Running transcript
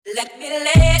Let me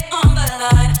lay it on the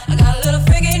line. I got a little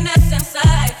freakiness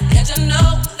inside. Yeah, you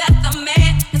know that the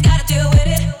man has gotta deal with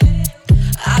it.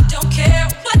 I don't care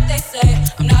what they say.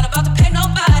 I'm not about to pay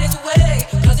nobody's way.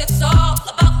 'Cause it's all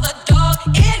about the dog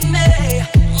in me.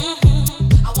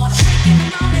 I want a freak in the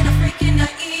morning, a freak in the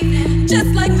evening.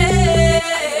 Just like me.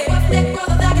 I need a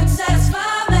brother that can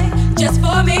satisfy me. Just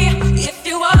for me, if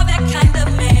you are that kind of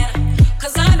man.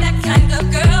 'Cause I'm that kind of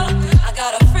girl. I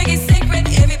got a freaky secret.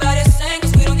 Everybody sing,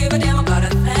 'cause we don't give a damn about a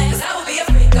thing. 'Cause I will be a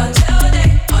freak until the day,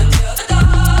 until the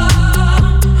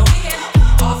dawn. And we can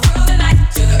all through the night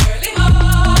to the early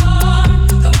morn.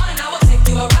 Come on and I will take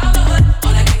you around the hood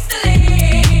on a gangsta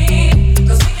lean.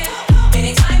 'Cause we can,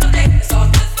 any time of day, it's all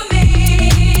good for me.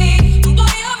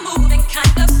 Boy, you're moving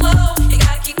kind of slow. You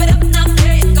gotta keep it up now,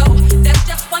 there you go. That's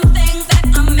just one thing that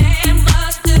a man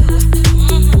must do.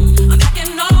 I'm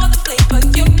packing all the flavor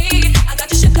you need. I got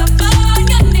your shit up on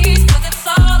your knees. 'Cause it's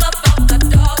all about the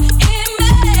dog in me.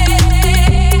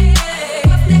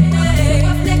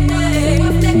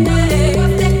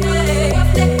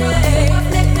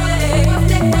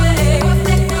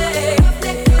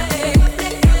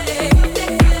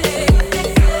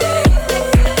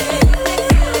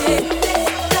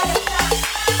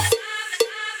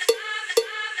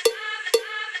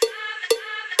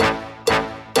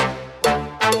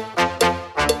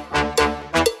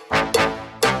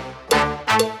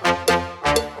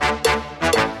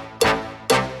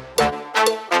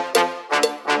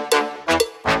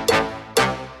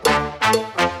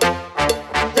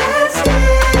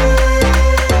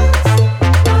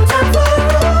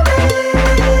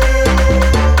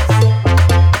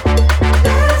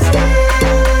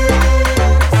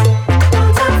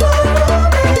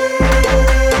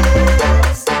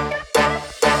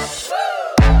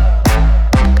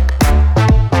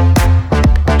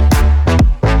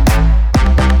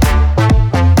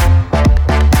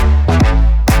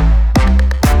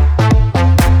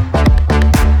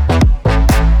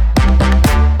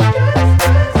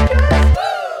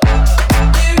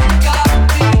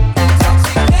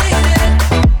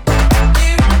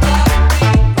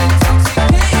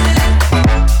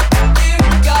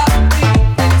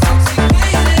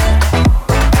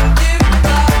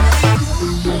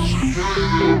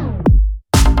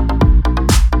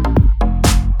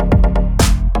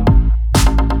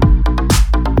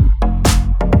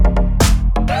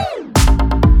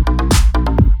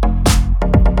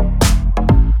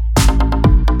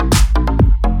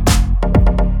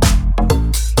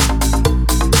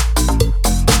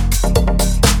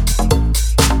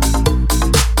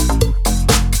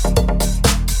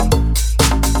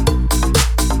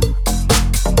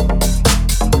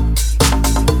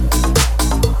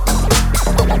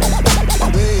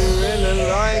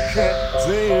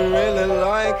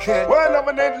 Well,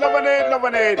 loving it, loving it,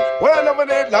 loving it. Well, loving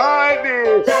it like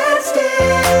this. Let's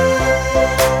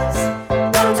dance.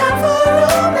 No time for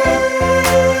romance.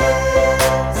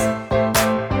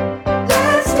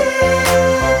 Let's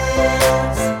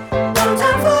dance. No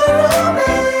time for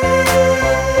romance.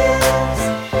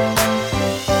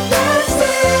 Let's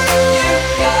dance. You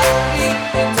got me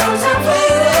No time for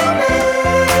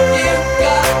romance. You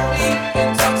got me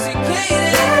intoxicated.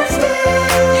 Let's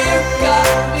dance. You got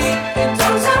me No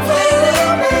time for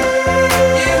romance.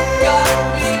 You got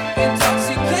me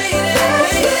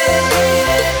intoxicated.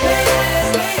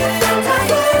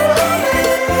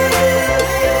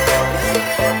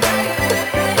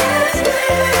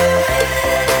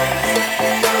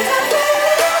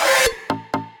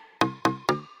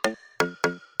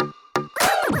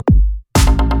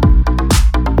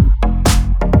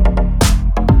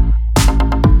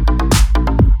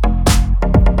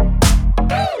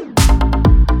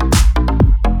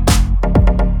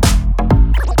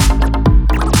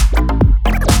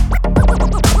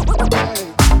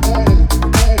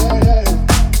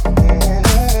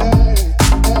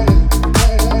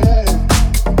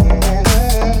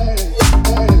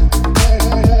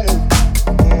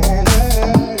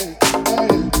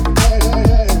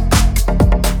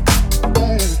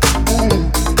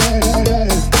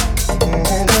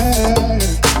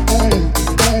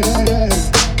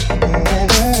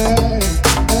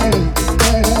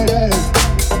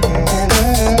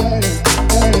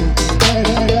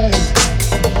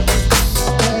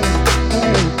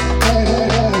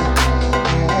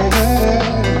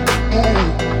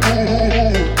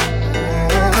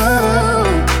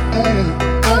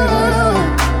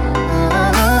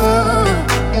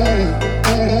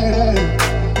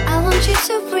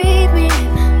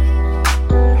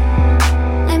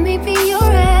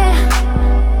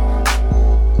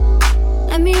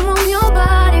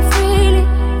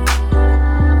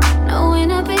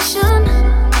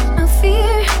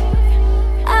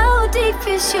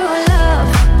 is your love?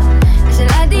 Is it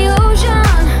like the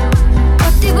ocean?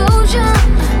 What devotion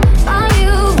are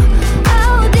you?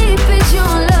 How deep is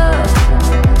your love?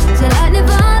 Is it like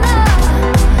Nirvana?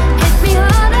 Hit me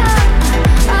harder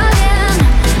again.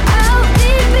 How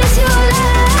deep is your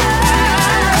love?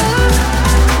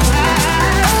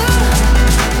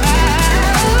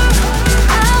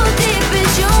 How deep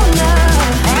is your love?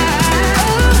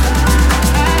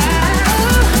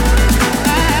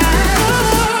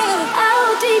 How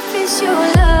deep is your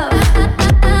love?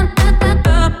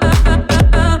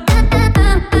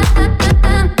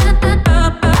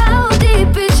 How deep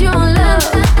is your love?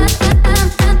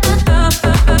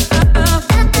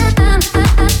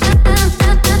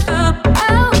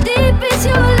 How deep is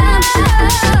your love?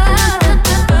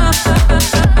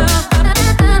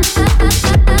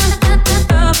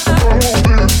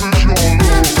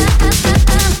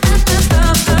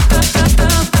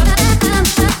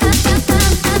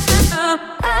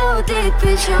 How deep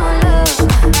is your love?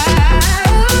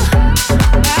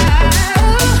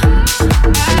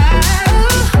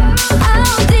 How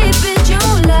deep is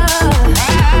your love?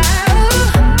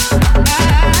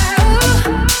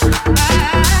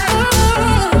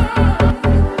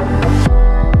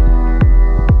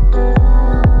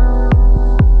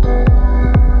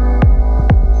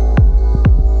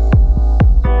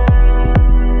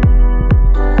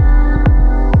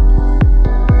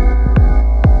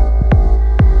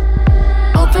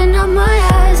 Open up my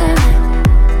eyes and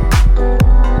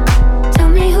tell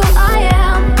me who I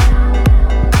am.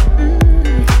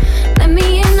 Let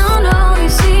me in on all your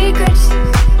secrets.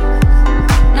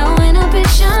 No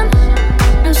inhibition,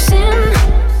 no sin.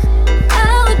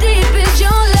 How deep is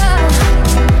your love?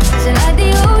 Is it like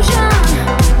the ocean?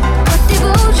 What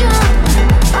devotion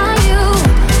are you?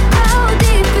 How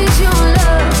deep is your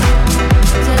love?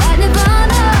 Is it like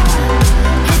Nirvana?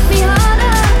 Hit me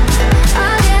harder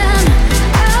again.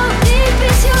 How deep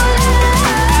is your love?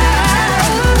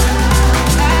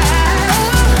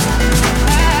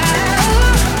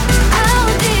 How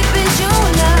deep is your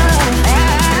love?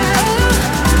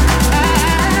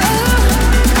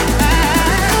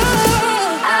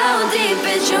 How deep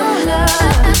is your love?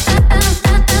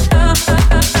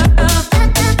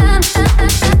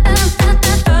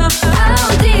 How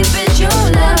deep is your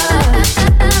love?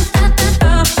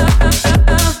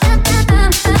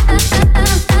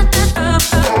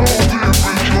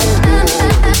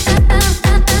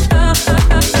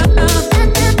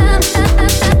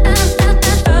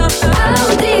 How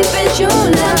deep is your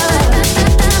love?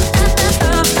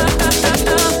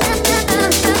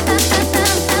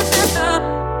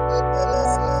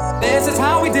 This is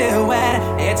how we do it.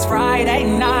 It's Friday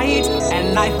night,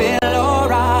 and I feel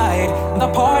alright. The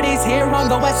party's here on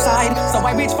the west side, so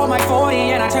I reach for my 40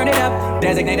 and I turn it up.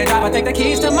 Designated driver, take the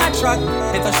keys to my truck.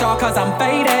 It's a shock cause I'm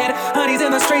faded. Honey's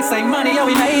in the streets, say money, oh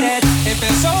we made it. It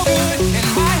feels so good in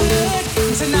my hood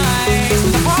tonight.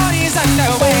 The party's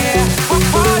underway,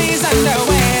 party's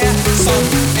underway. So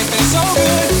it feels so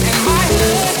good in my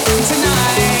hood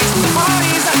tonight. The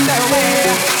party's underway.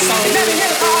 So let me hear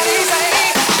the party say.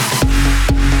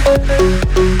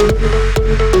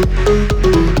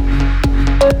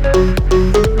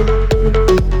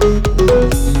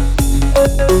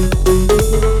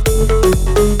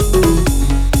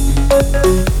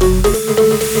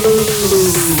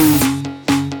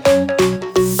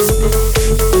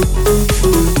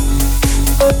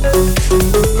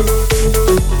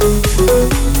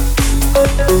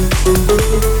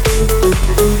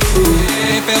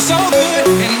 It feels so good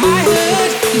in my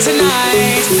hood tonight.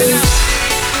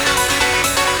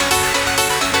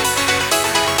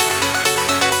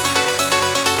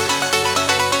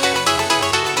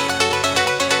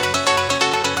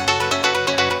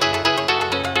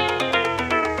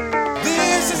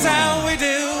 This is how we do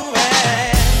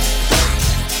it.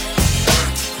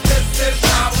 This is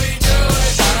how we do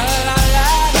it. La la la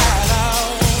la la.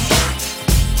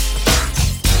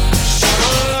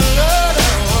 La la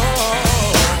la la.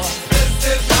 This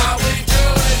is how we do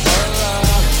it. La la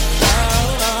la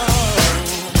la.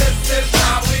 This is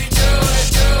how we do it.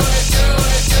 Do it. Do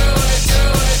it. Do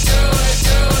it. Do it.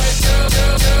 Do it. Do it. Do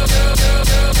it.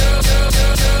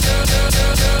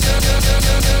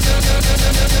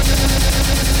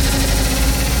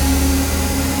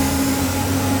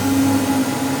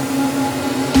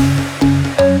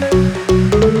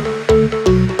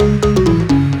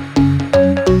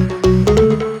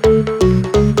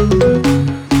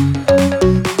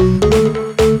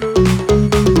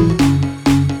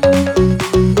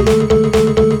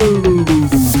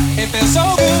 It feels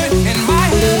so good in my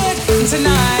hood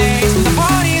tonight. The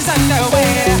party's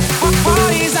underway,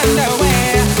 party's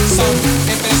underway. So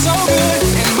it feels so good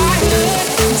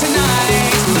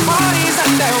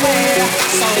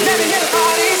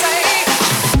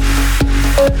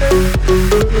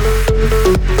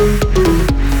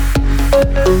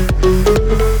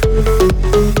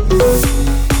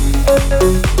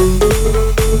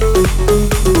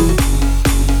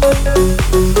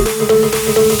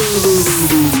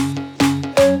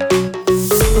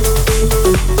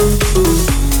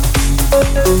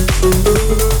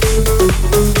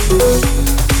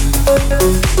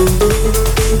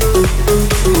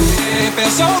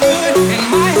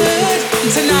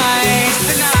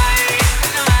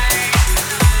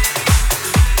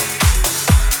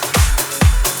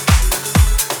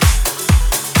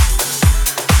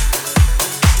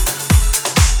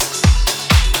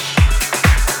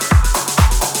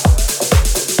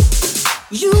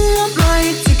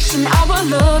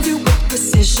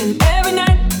conversation every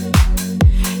night,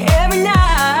 every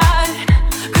night.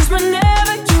 'Cause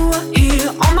whenever you are here,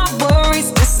 all my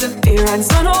worries disappear. I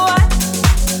don't know why,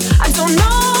 I don't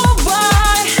know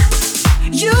why.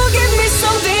 You give me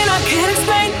something I can't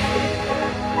explain.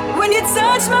 When you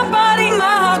touch my body,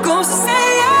 my heart goes to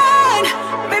saying,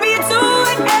 baby, you do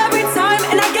it every time,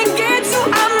 and I can't get you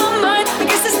out my mind. I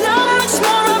guess there's not much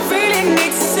more I really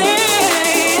need to say.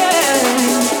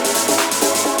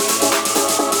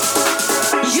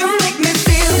 You make me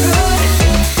feel good,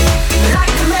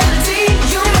 like a melody.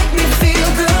 You make me feel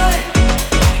good.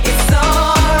 It's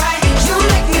alright. You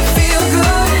make me feel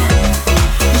good.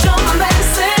 You're my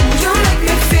medicine. You make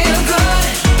me feel good.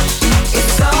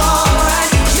 It's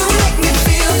alright. You make me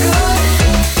feel good,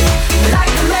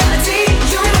 like a melody.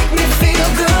 You make me feel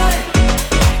good.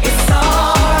 It's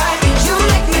alright. You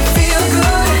make me feel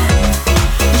good.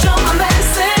 You're my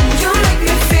medicine. You make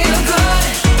me feel good.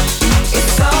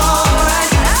 It's alright.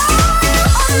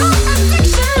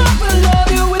 Addiction, I will love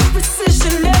you with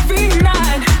precision every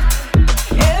night,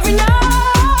 every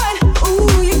night.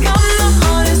 Ooh, you got my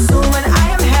heart and soul. When I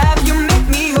am happy, you make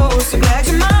me whole. So glad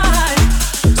you're mine,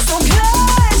 so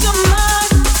glad you're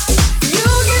mine. You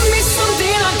give me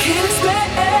something I can't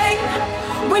explain.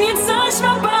 When you touch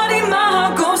my body, my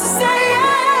heart goes to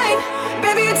saying,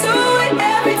 baby, you do it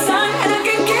every time, and I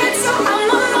can't get you out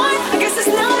my mind. I guess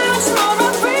there's not much more I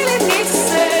really need to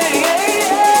say.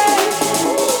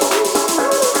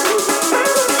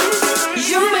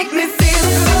 You make me feel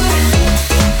good,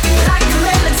 like a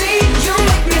melody. You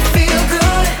make me feel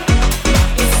good.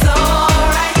 It's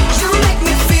alright. You make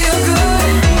me feel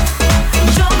good.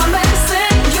 You're my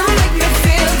medicine. You make me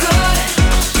feel good.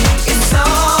 It's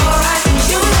alright.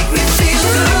 You make me feel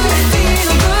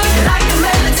good, like a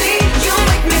melody. You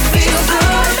make me feel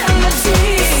good.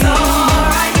 It's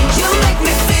alright. You make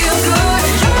me feel good.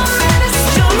 You're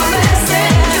my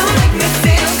medicine. You make me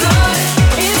feel good.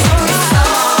 It's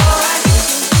alright.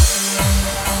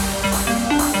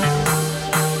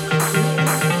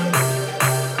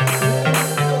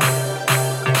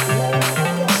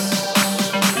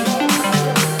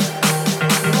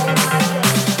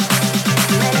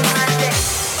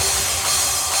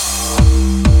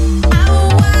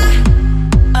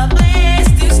 A place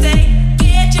to stay.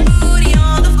 Get your booty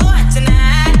on the floor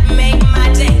tonight. Make my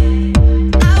day.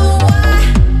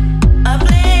 A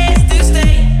place to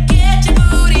stay. Get your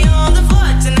booty on the floor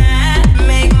tonight.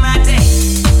 Make my day.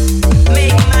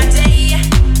 Make my day.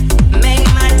 Make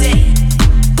my day.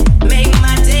 Make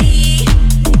my day.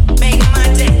 Make my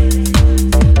day.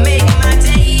 Make my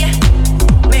day.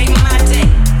 Make my day.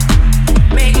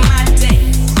 Make my day.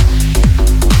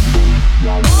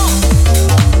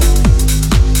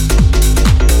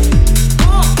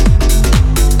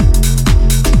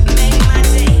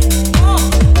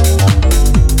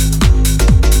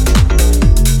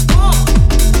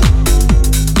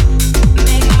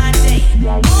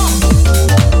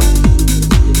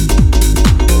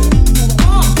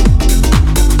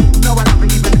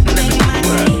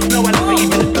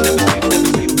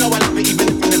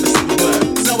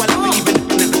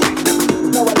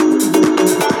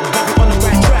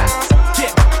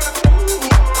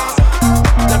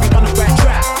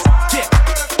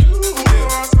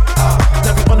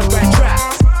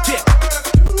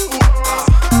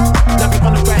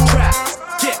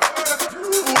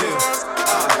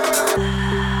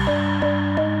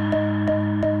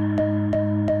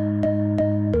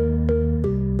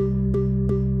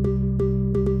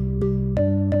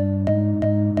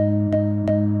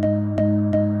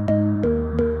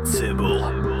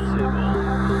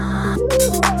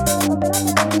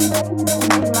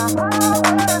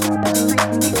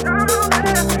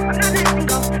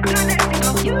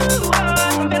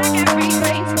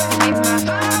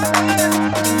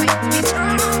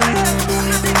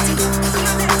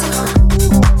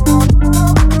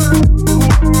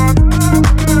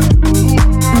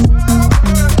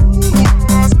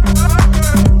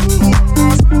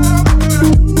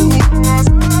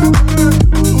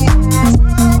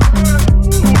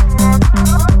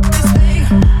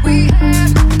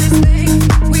 This thing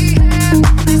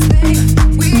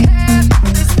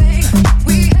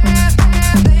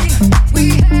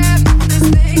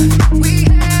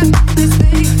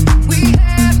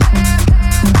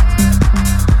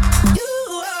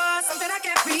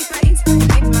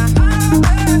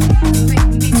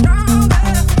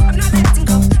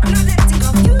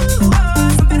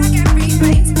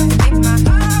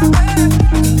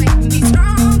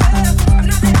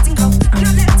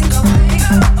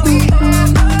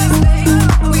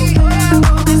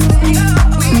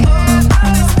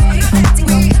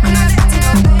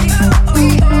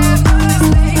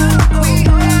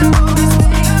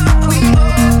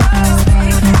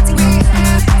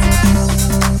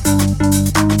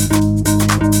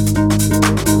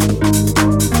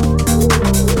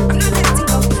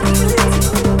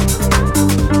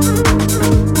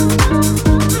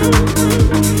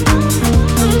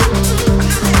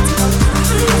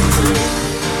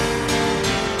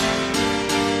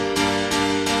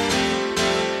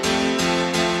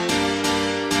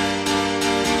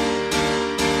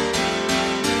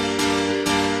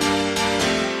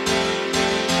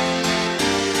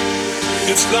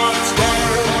It's not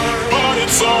right, but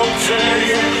it's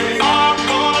okay. I'm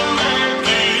gonna make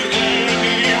it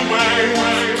anyway.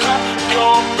 Pack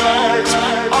your bags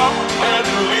up and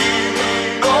leave.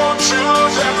 Don't you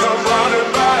dare come running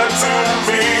back to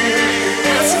me.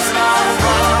 It's not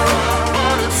right,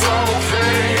 but it's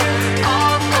okay.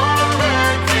 I'm gonna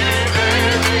make it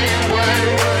anyway.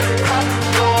 Pack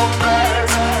your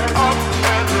bags up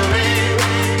and leave.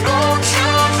 Don't you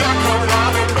dare come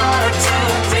running back to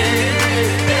me.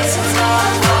 It's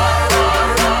not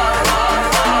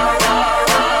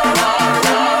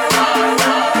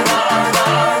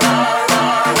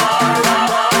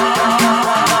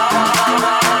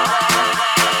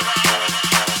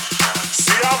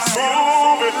see, I'm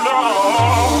moving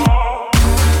on.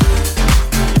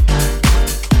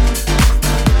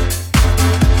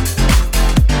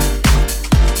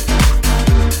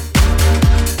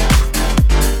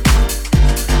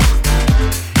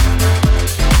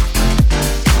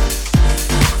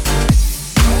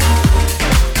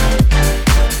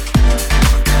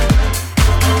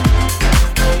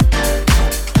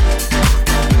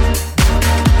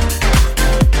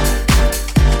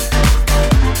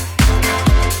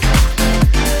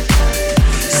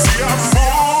 See, I'm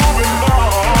moving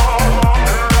on,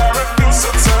 and I refuse to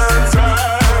turn back.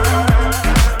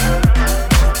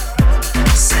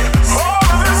 See, all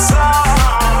this time,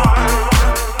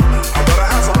 I better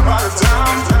have somebody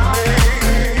down for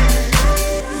me.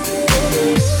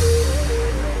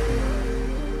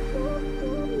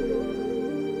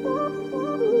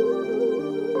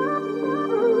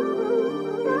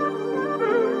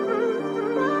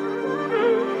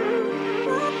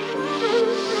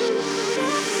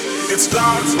 It's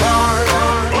not right,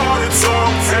 but it's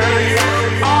okay.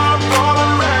 I'm gonna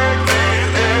make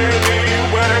it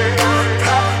anyway.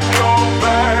 Pack your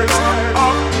bags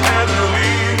up and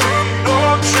leave.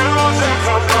 Don't you dare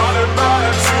come running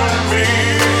back to me.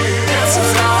 It's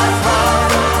not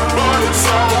right, but it's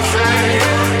okay.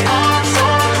 I'm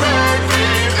gonna make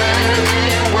it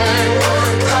anyway.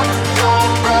 Pack your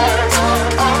bags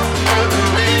up and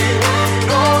leave.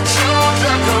 Don't you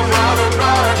dare come running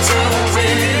back to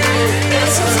me.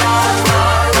 It's not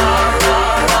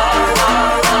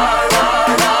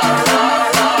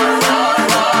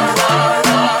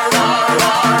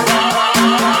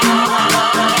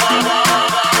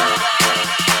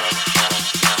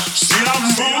see, I'm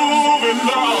moving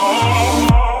on.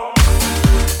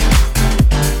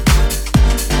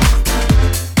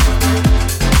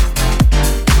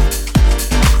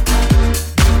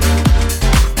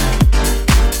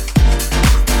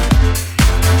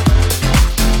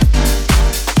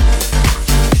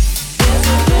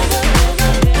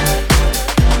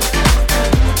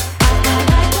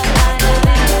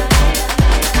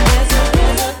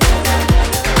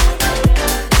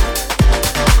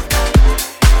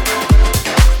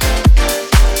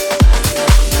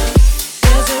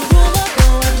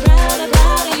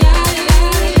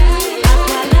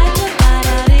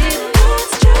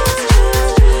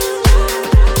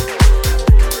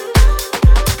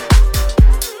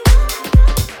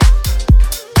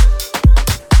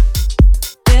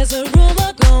 There's a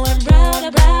rumor going round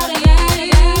about you.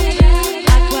 I'd quite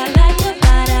like to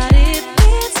find out if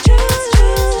it's true.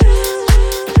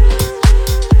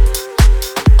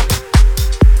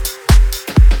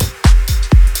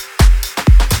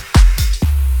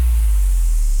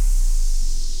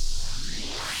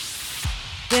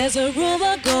 There's a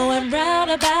rumor going round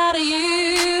about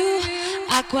you.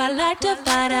 I'd quite like to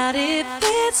find out if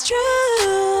it's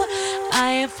true.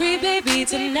 I am free, baby,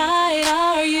 tonight,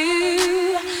 are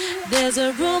you? There's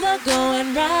a rumor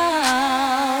going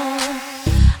round.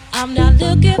 I'm not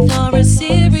looking for a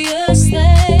serious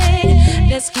thing.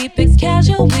 Let's keep it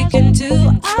casual, we can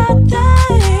do our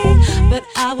thing. But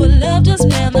I would love to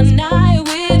spend the night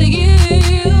with you.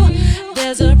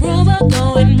 There's a rumor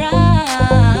going round.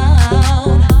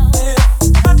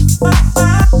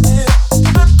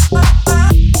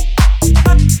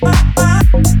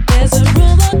 There's a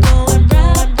rumor going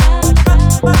round.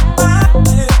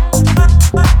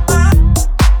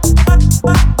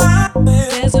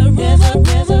 There's a rumor.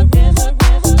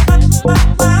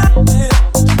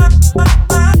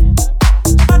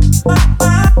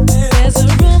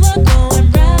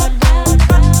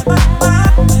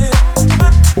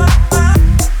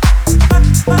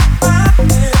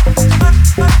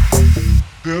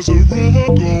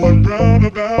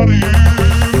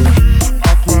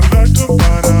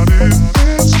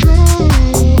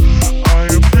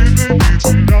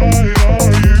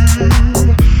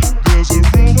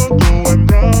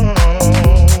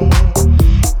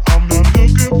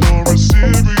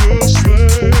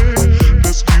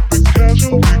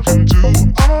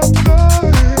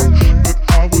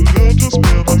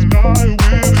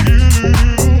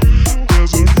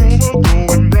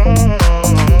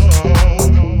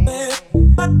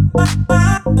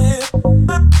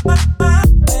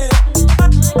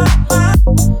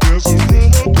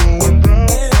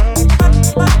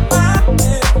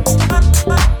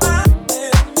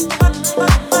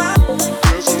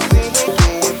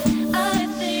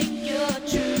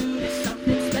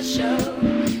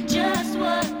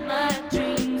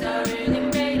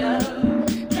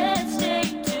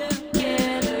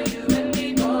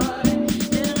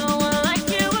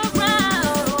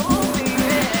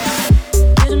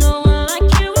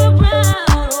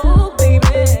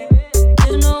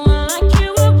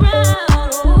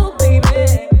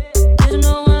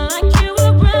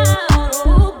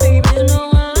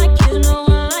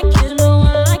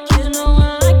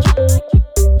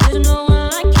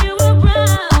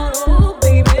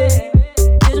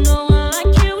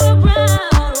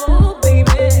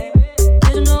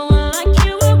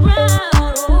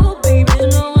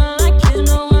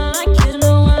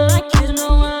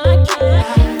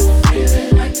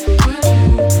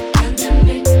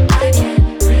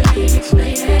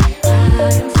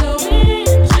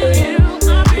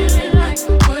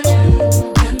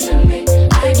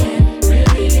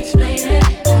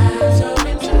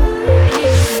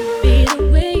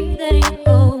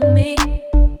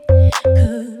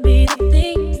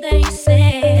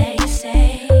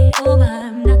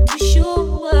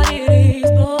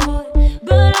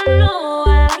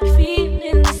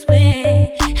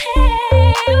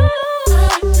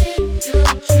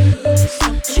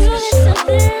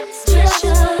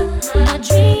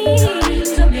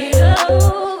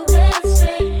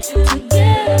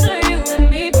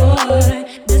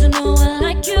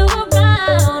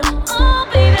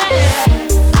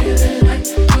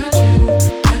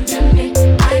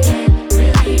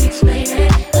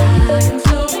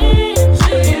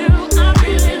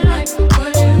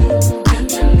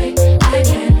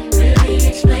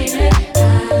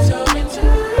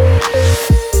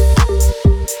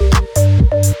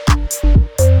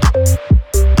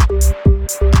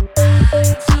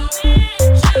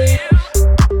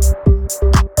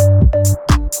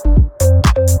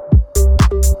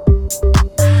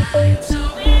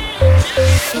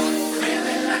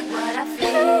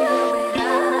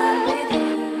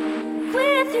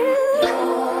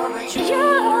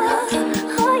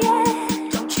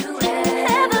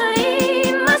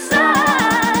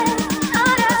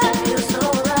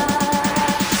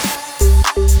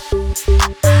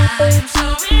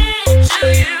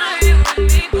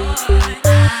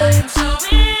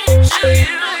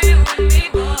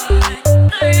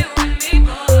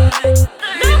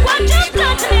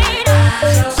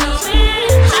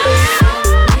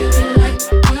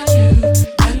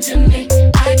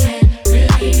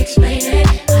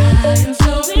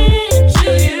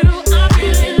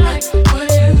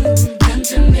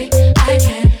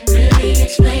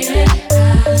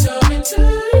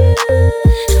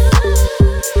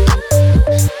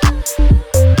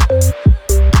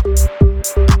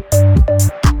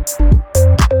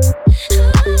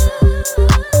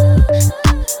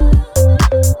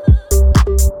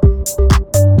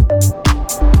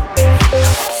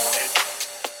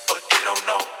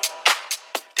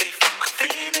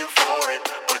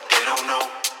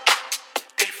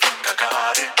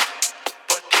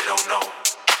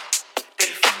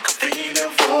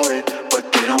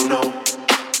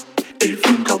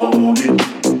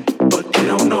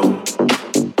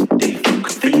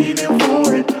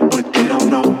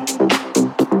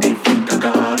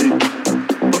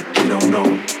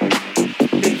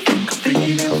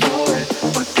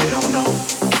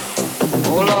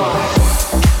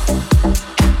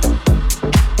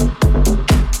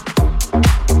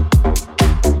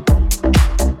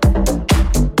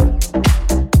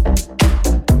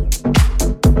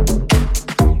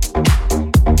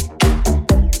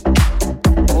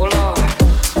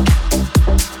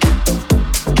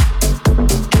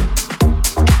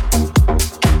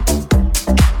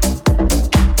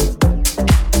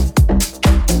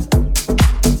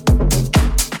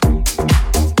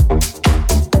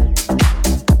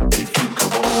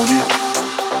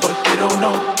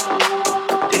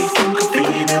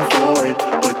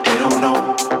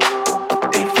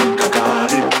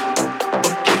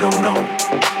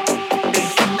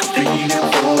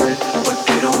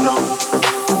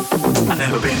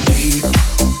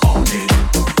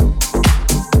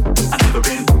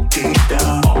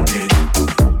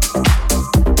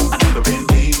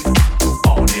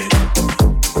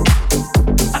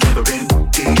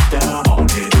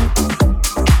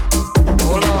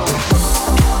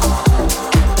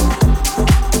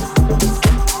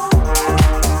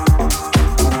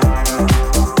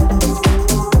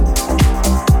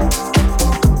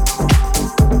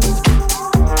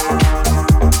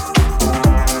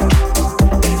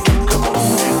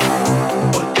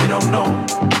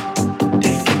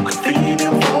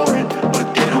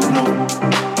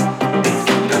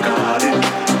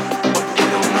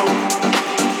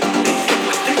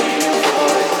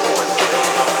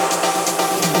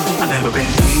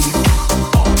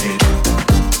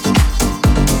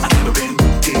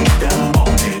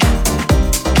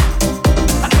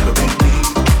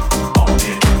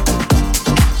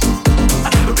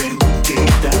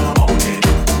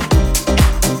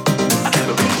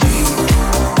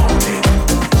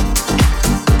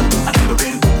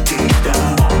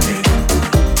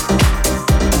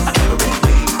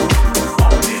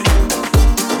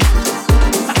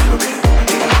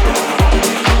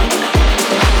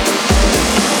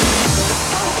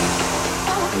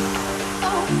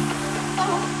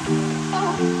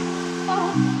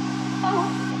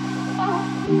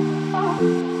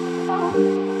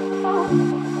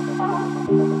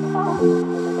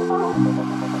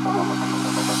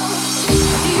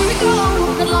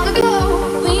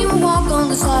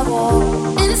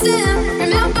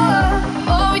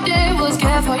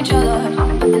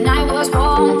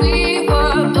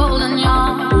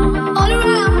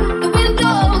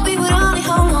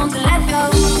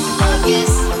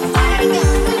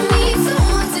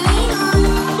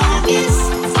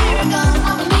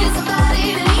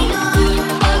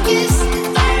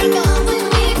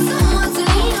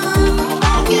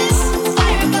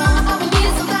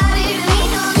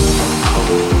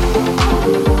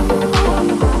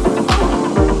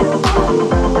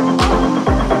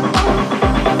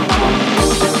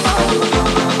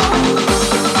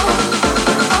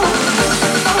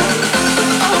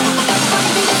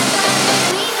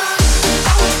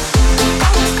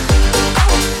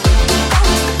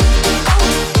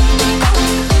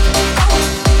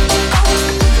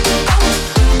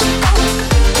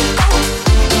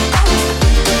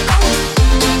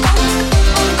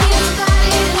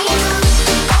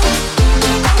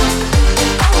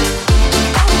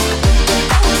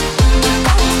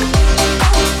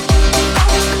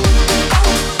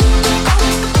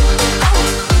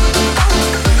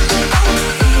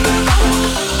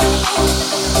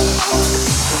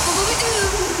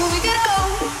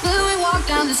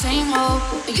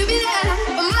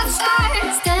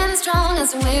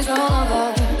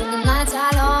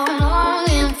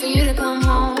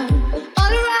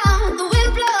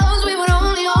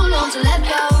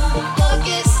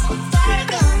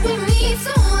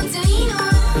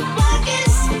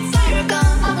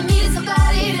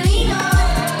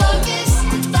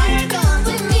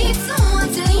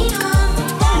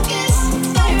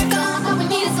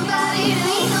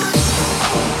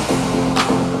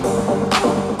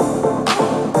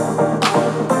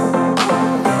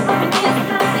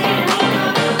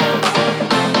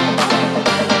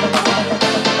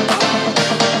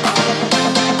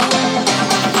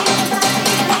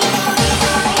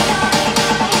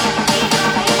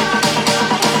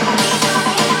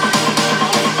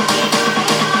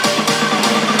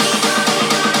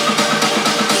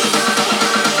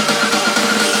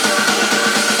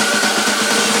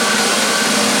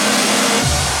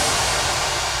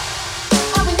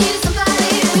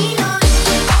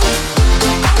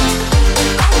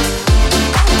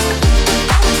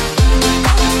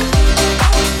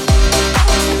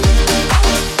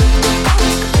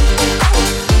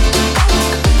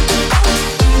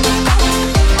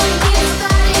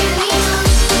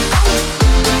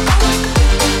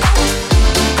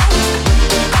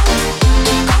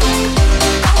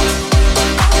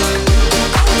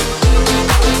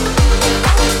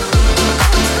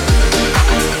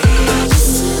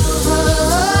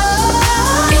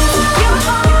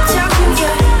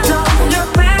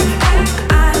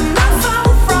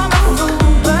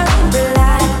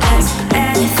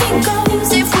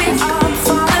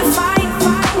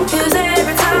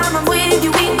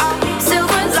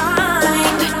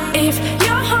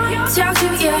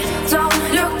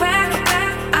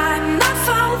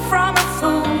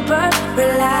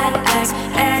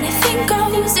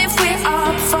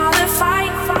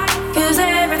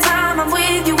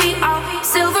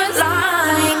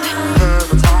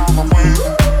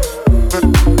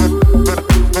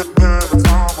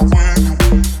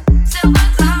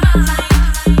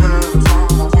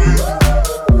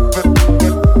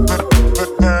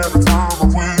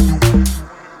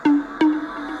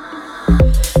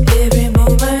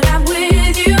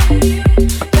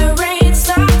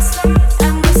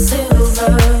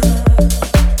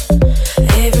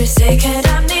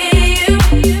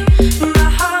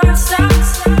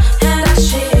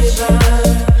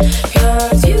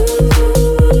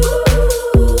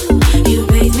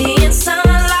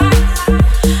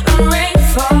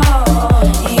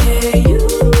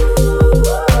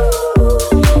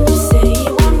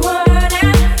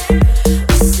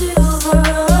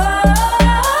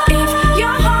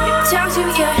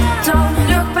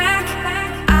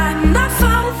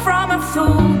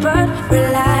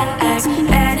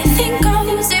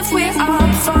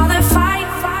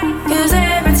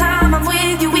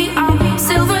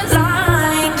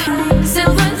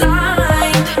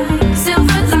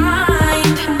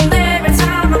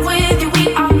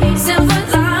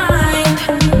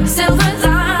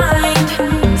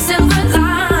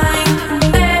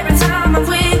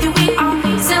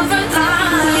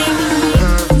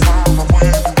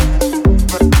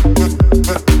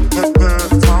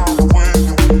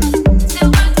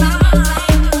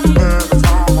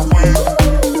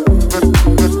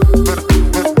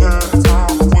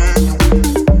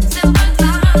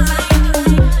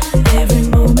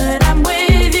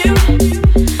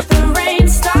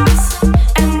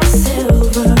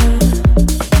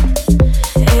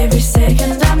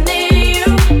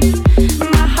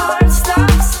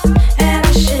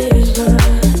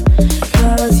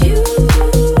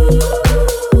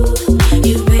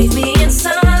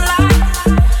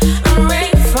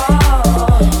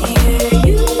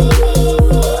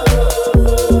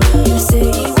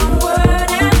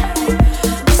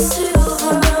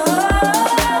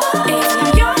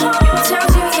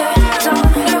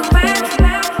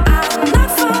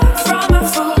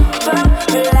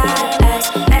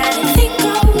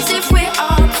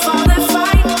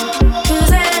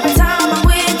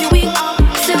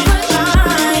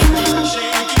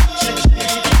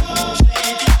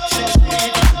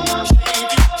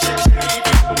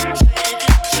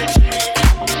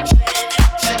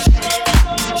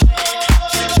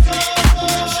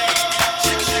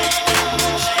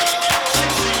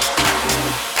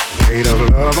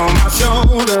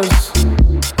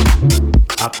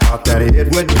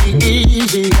 would be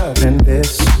easier than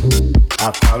this. I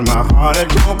thought my heart had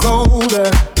grown colder,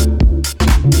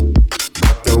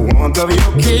 but the warmth of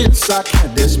your kiss I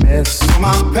can't dismiss.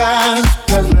 My past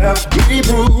has left me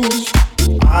bruised.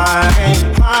 I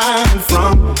ain't hiding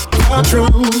from the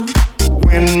truth.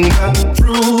 When the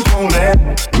truth won't let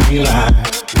me lie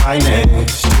right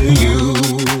next to you.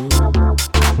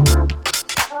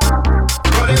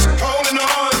 But it's holding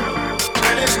on,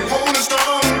 and it's holding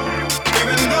strong.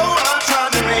 Even though I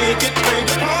tried to make it break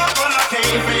apart, but I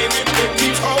can't fake it. It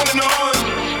keeps holding on,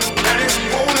 and it's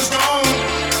holding strong.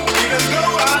 Even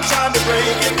though I tried to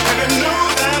break it, and I know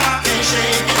that I can't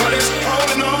shake it. But it's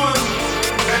holding on,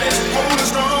 and it's holding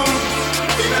strong.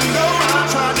 Even though I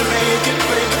tried to make it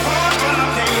break apart, but I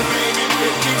can't fake it.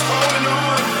 It keeps holding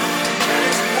on, and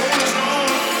it's holding strong.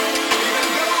 Even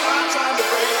though I tried to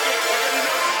break it, and I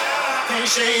know that I can't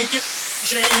shake it,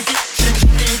 shake it, shake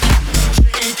it,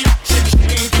 shake it, shake it,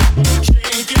 shake it,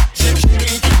 shake it, shake it,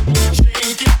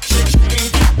 shake it, shake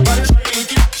it, but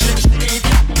shake it, shake it, shake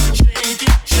it, shake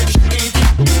it,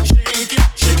 shake it,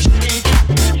 shake it,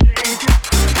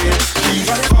 it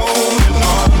keeps holding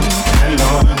on and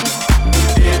on.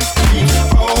 It keeps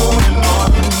holding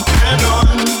on and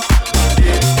on.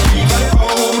 It keeps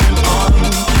holding on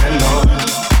and on.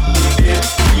 It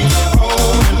keeps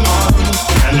holding on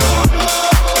and on.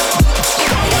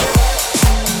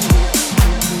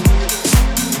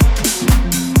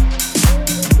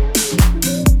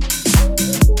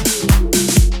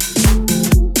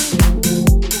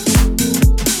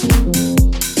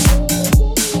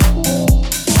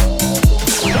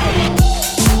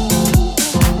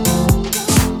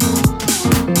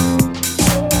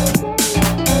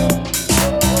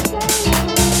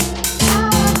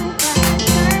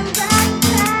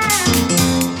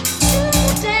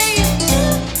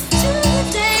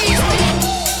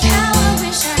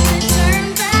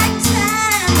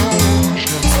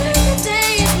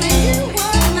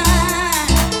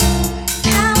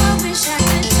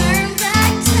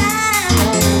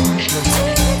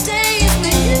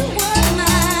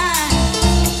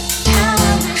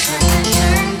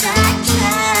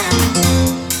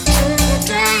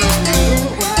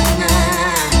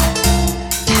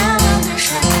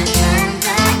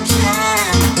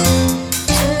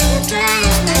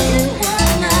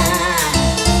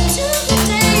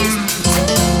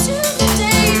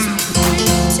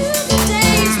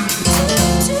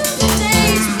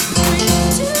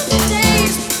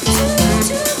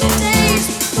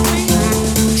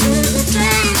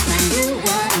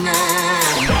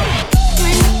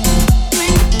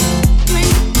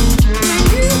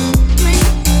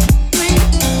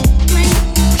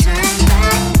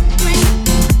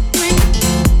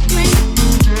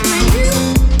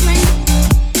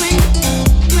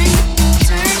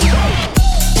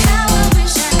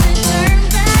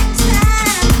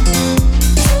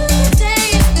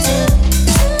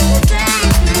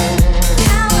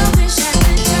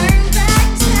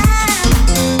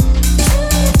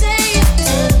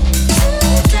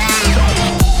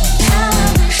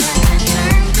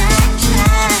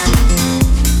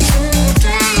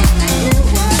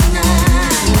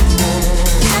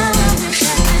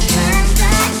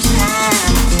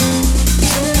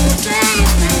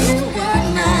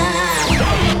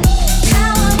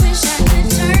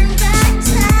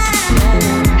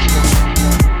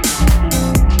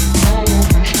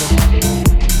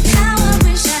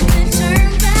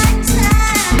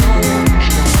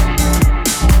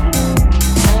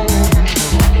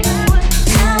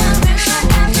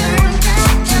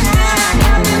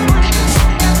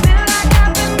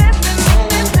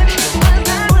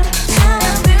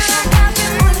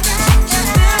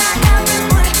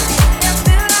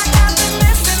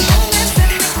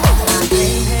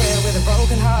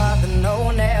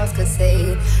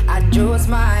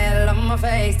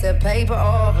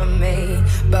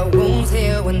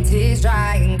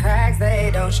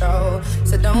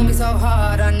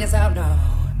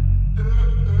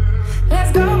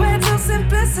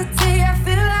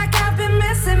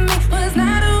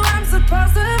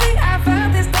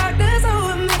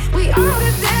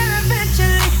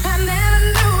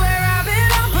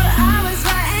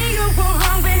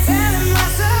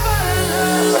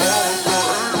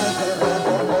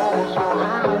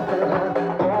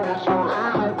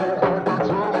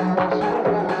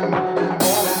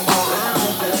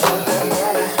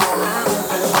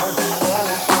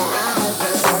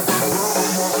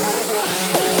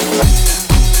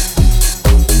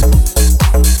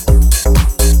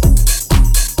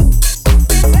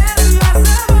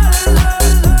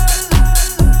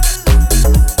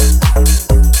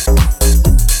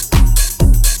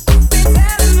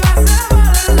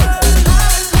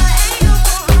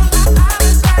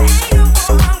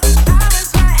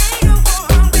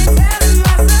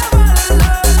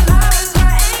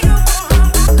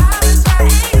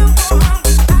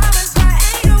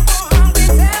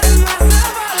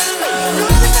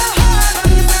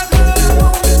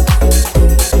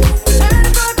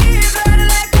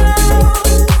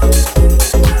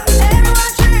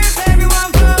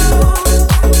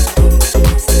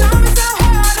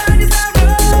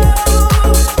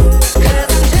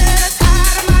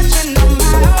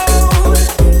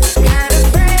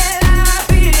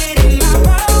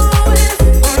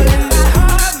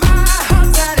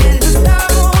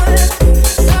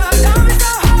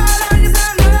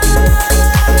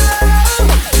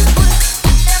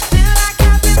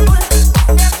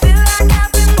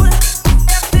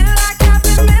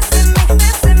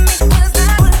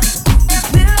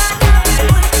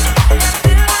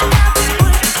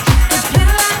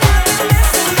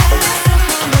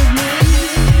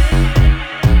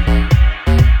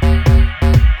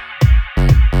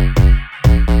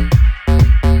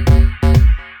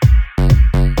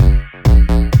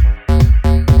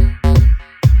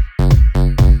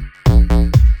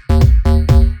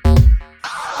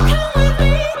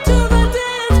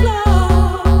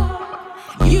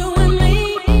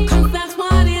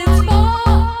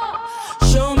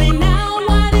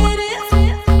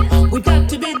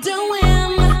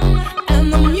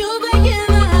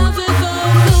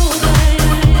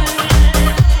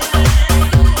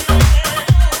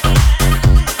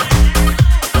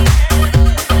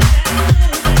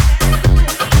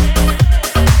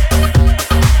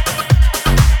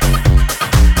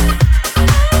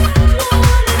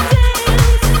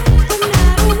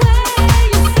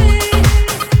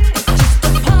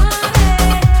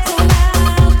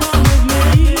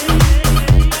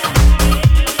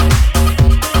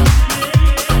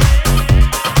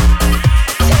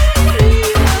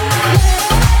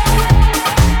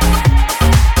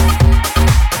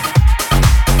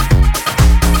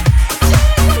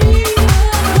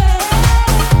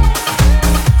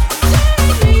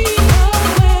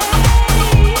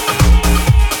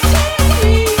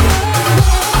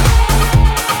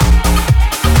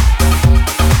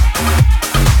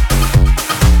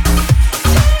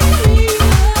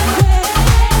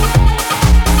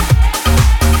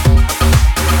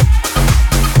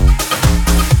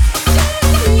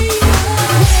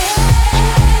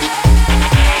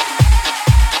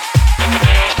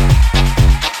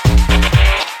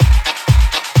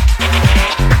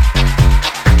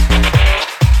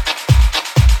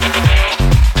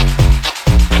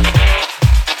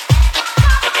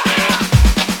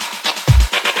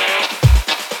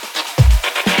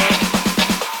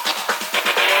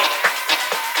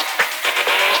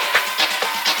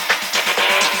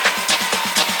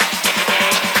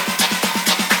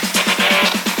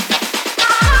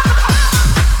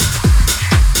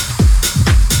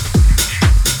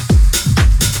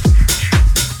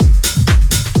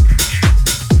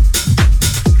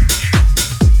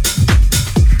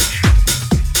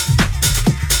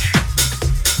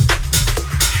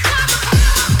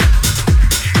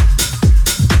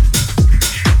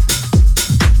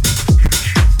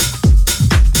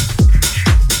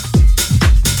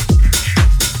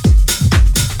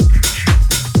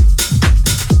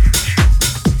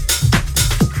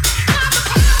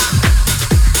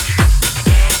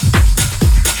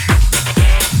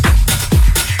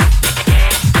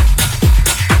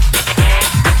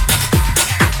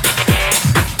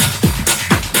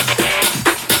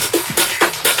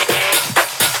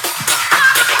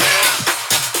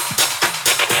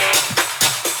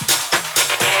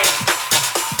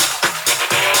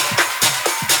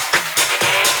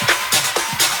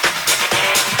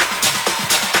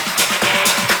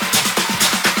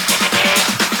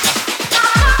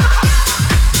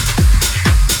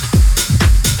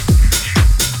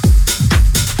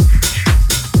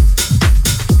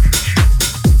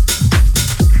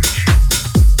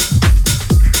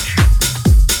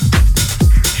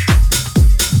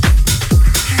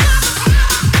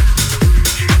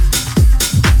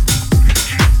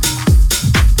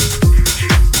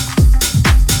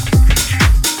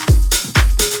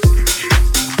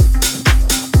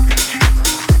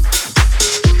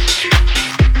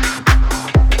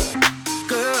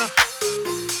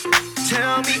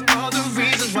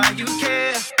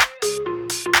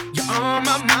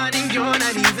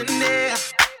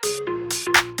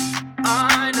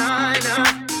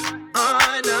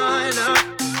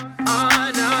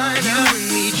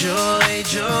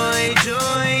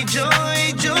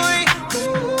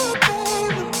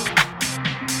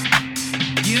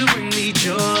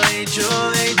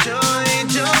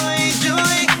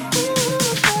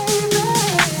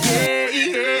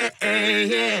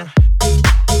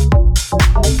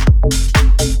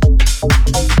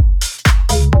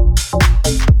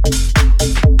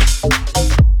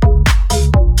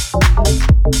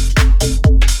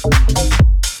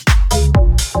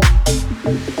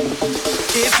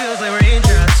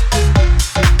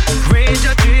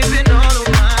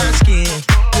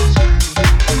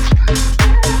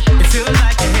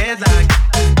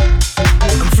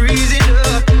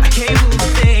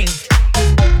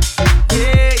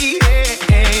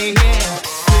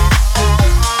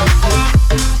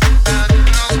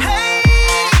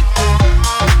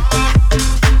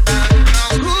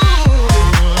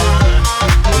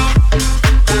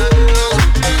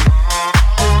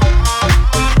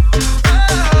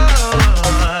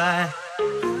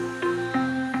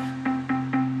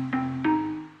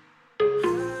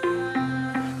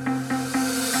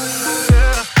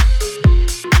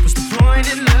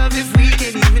 love if we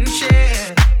can even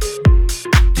share?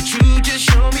 Did you just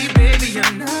show me, baby,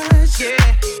 you're not scared?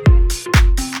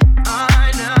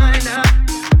 I know.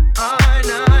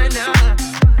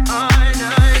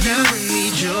 You bring me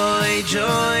joy,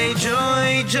 joy,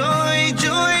 joy, joy,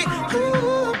 joy.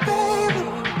 Ooh, baby.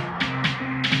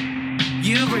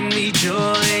 You bring me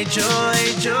joy,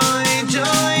 joy, joy,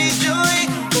 joy, joy.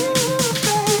 Ooh,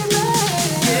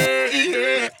 baby.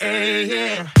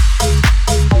 Yeah.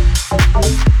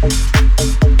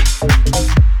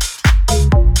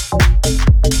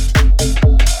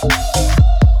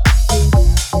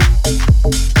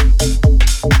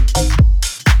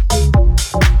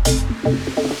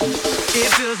 It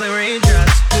feels like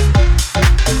raindrops,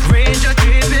 raindrops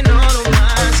dripping all on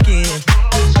my skin.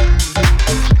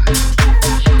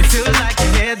 It feels like a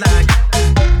headlock.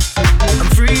 I'm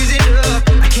freezing up,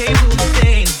 I can't move a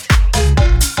thing.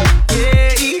 Yeah.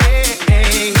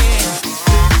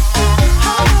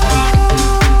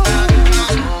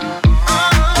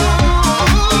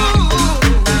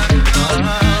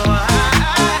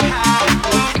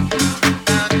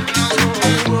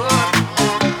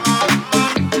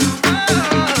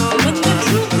 When the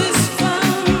truth is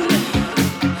found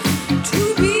to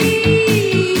be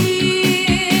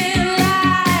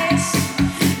lies,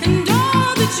 and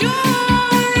all the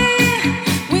joy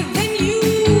within you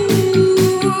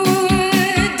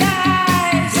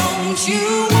dies. Don't you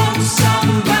want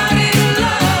somebody to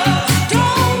love?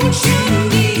 Don't you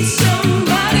need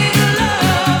somebody to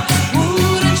love?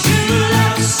 Wouldn't you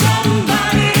love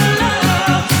somebody to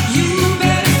love? You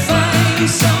better find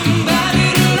somebody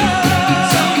to love.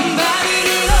 Somebody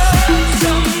to love.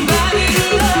 Somebody to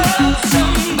love.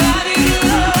 Somebody to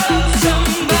love.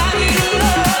 Somebody to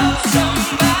love.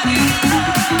 Somebody to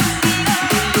love.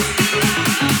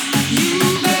 You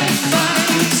better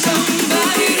find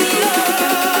somebody to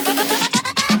love.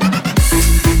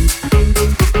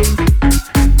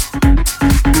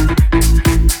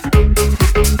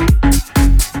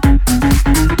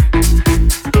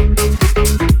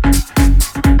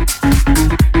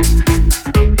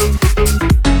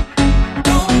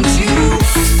 Don't you?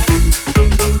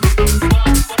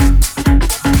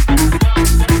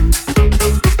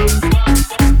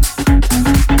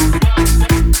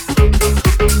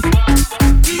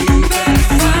 You better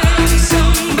find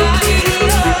somebody to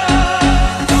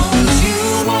love. Don't you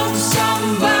want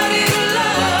somebody to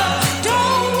love?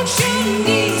 Don't you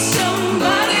need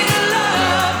somebody to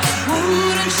love?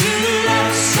 Wouldn't you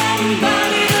love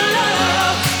somebody to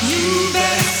love? You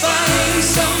better find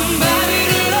somebody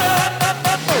to love.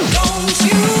 Don't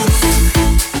you?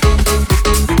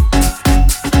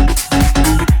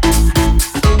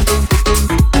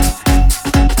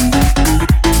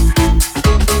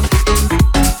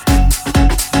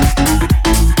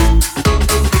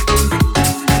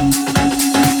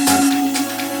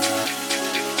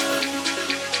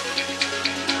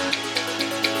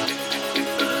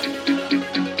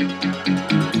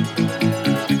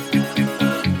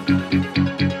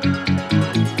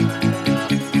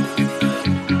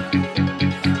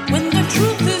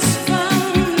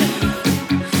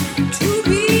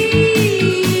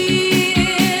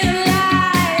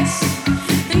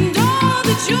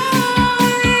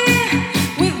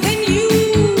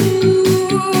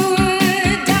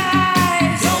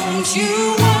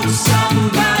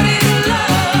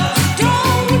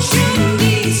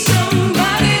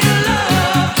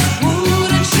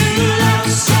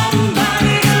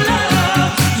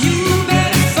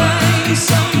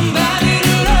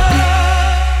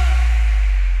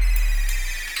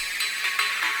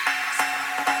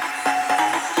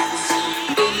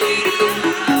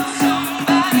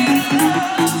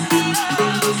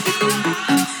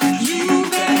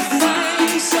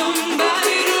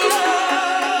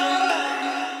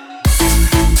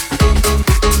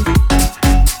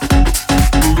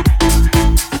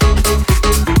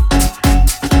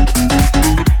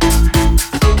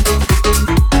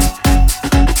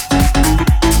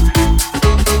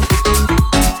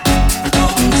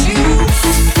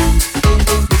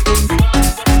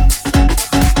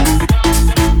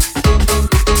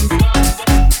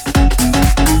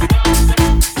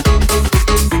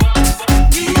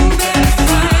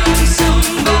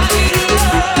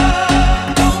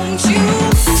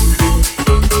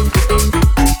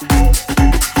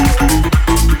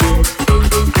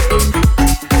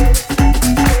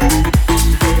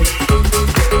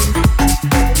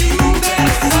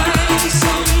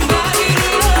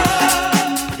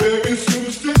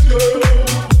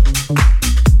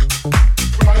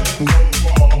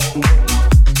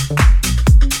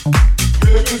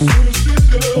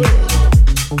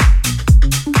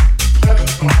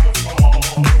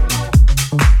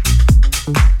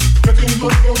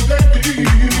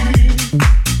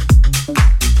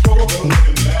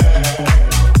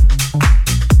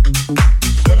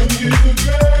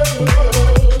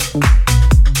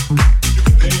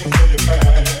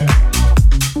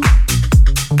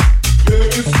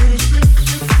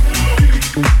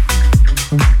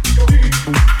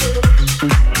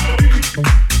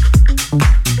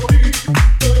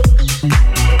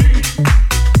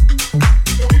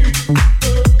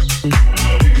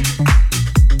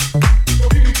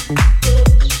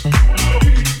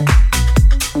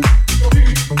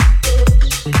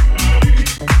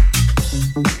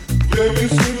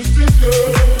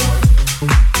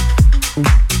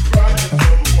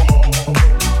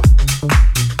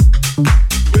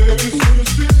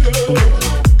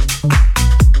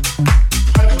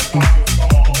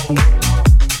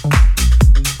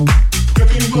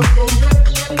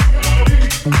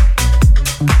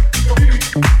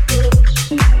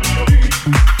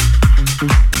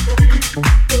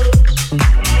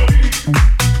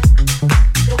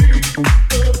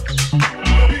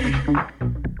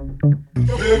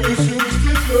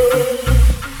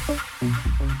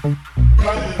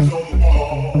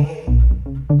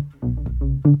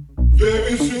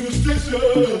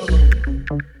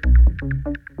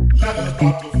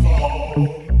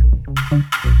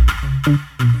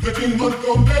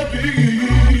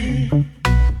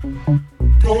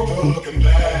 looking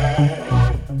back.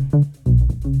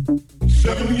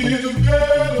 7 years of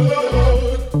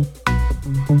good.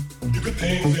 You could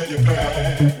things in your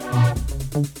back.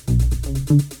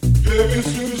 Very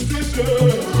superstitious.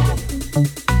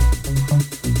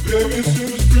 Very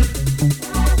superstitious.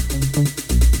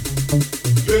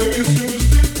 Very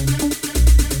superstitious.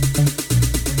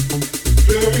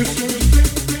 Very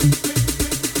superstitious.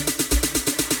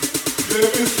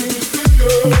 Very superstitious.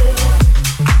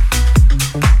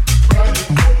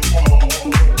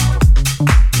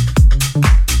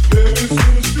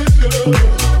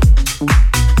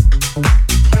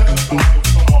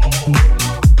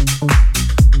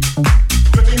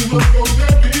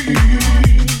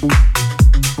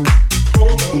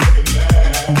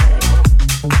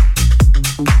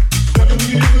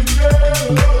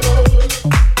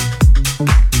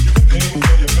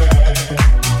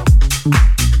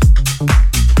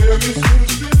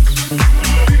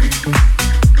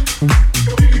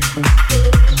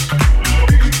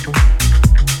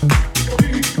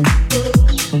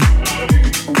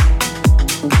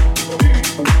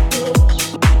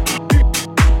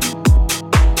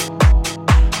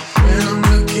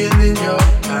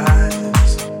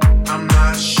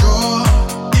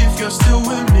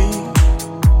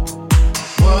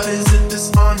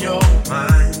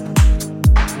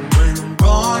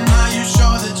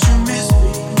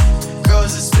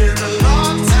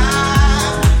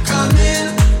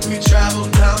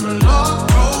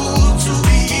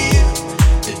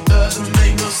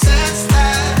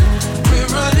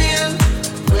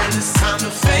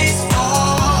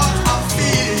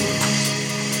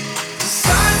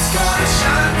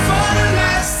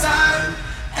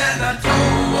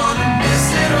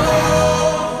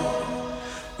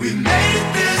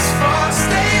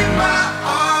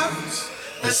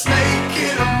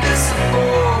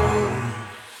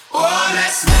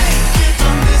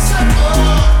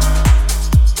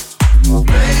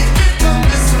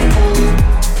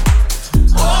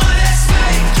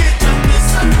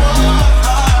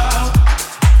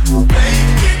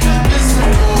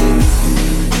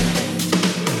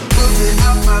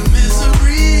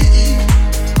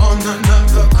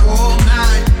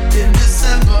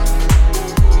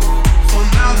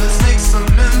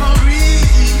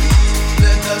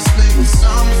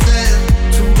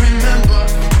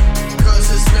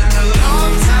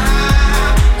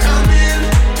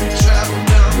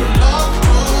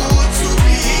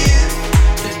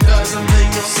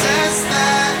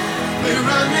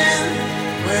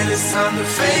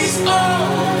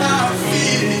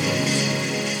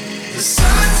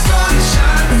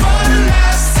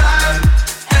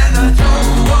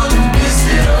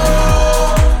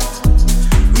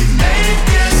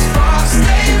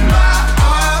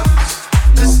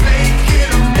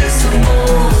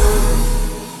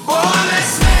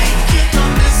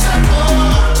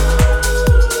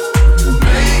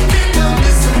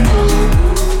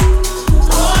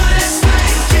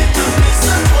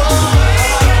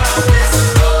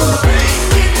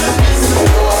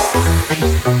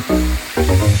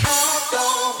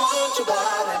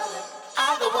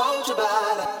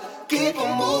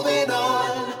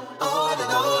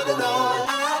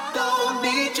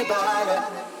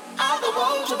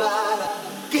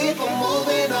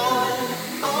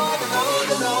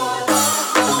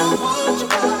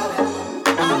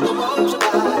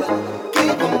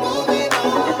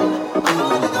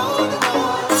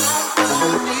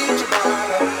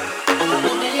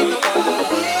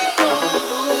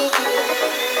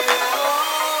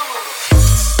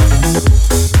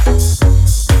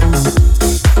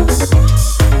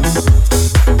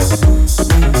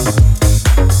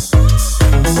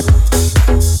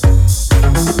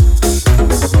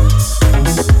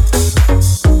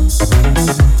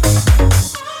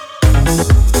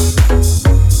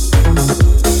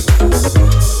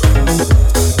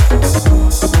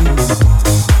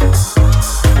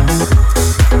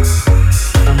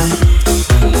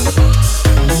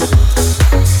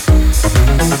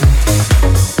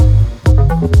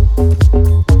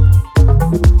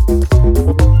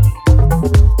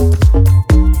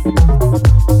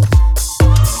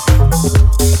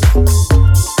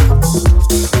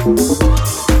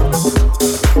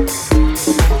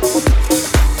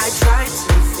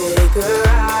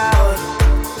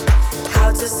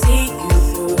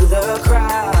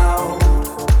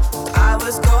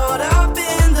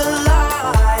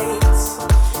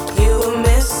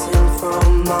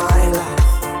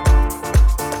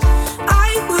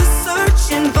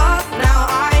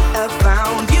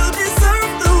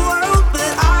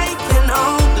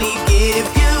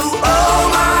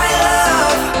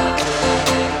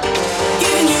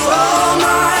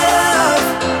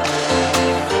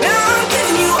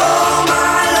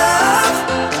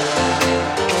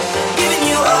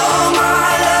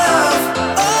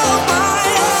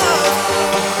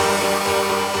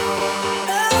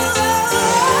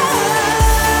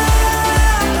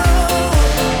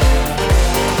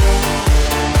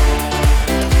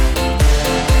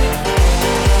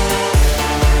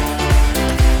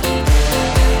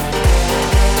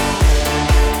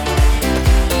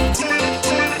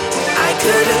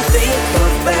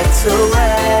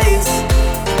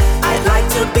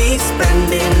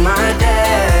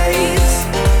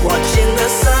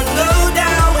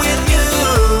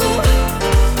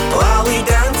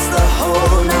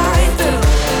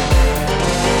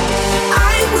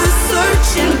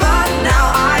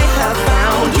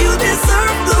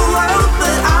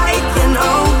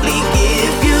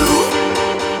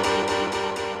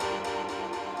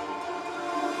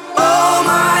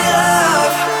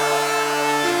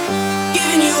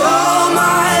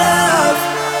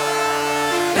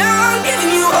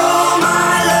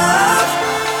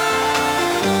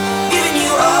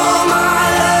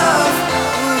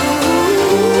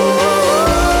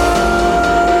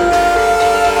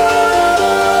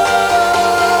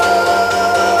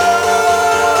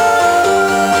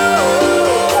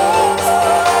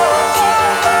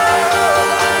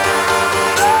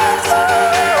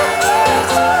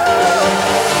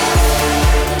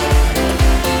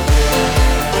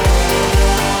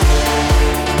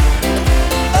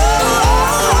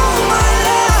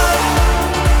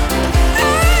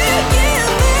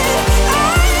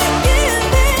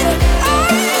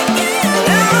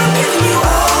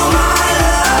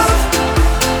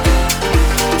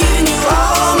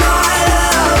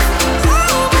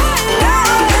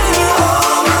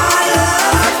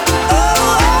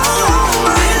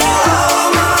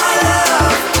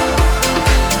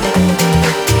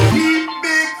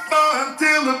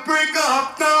 wake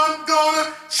up now.